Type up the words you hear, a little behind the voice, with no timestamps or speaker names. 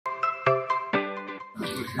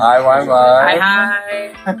Hi, YMUN.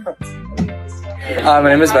 Hi. My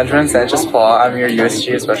name is Benjamin Sanchez-Paul. I'm your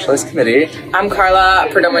USG Specialist Committee. I'm Carla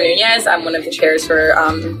Perdomo Nunez. I'm one of the chairs for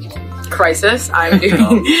Crisis. I'm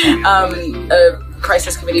doing a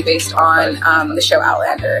crisis committee based on the show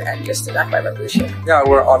Outlander and just the Black Revolution. Yeah,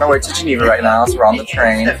 we're on our way to Geneva right now, so we're on the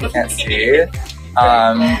train if you can't see.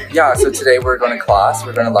 Yeah, so today we're going to class,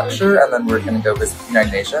 we're going to lecture, and then we're going to go visit the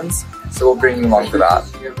United Nations. So we'll bring you along for that.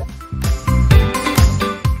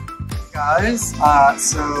 Guys,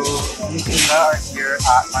 so me and Ina are here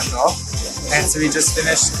at YMUN, and so we just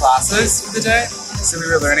finished classes for the day. So we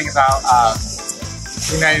were learning about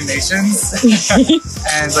the United Nations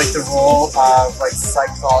and like the role of like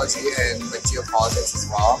psychology and like geopolitics as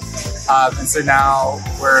well. And so now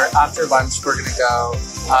after lunch we're gonna go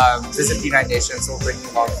visit the United Nations. So we'll bring you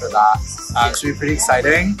along for that. It should be pretty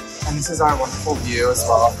exciting. And this is our wonderful view as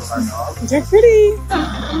well from our nose. They're pretty.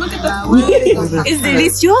 Look at that. It's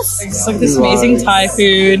delicious. Just like this amazing Thai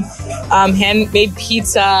food, handmade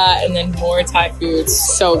pizza, and then more Thai food.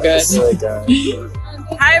 So good. It's really good.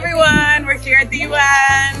 Hi everyone, we're here at the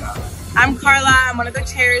UN. I'm Carla, I'm one of the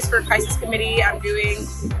chairs for Crisis Committee. I'm doing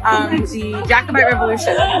the Jacobite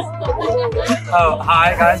Revolution. Oh,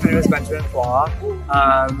 hi guys, my name is Benjamin Paul.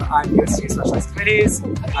 I'm USG Specialist Committees.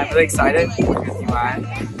 I'm really excited to work with UN.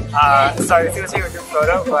 Sorry if you was here with your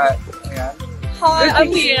photo, but yeah. Hi, I'm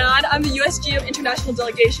Leanne. I'm the USG of International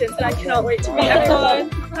Delegations, and I cannot wait to meet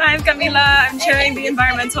everyone. Hi, I'm Camila. I'm chairing the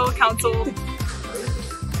Environmental Council.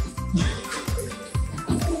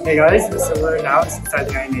 Hey guys, so we're now inside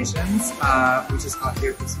the United Nations. We just got here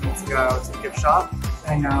a few minutes ago to the gift shop.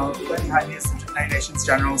 And now we're behind the United Nations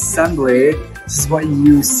General Assembly. This is what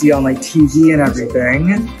you see on like TV and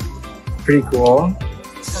everything. Pretty cool.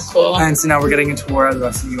 So cool. And so now we're getting a tour of the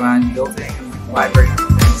rest of the UN building and the library and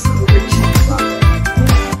everything. So we'll bring you that.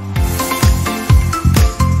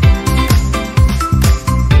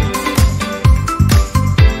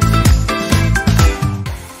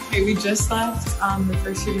 We just left the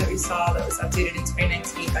first room that we saw that was updated in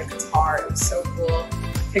 2019 by Qatar. It was so cool.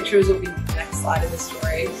 Pictures will be the next slide of the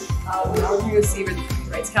story. We're all going to see where the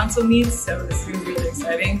Human Rights Council meets, so this is going to be really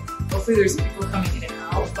exciting. Hopefully there's people coming in and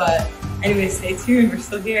out, but anyway, stay tuned, we're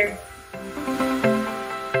still here.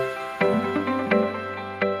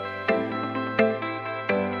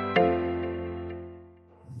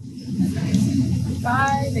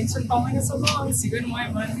 Bye, thanks for following us along. See you in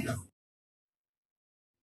YMUN.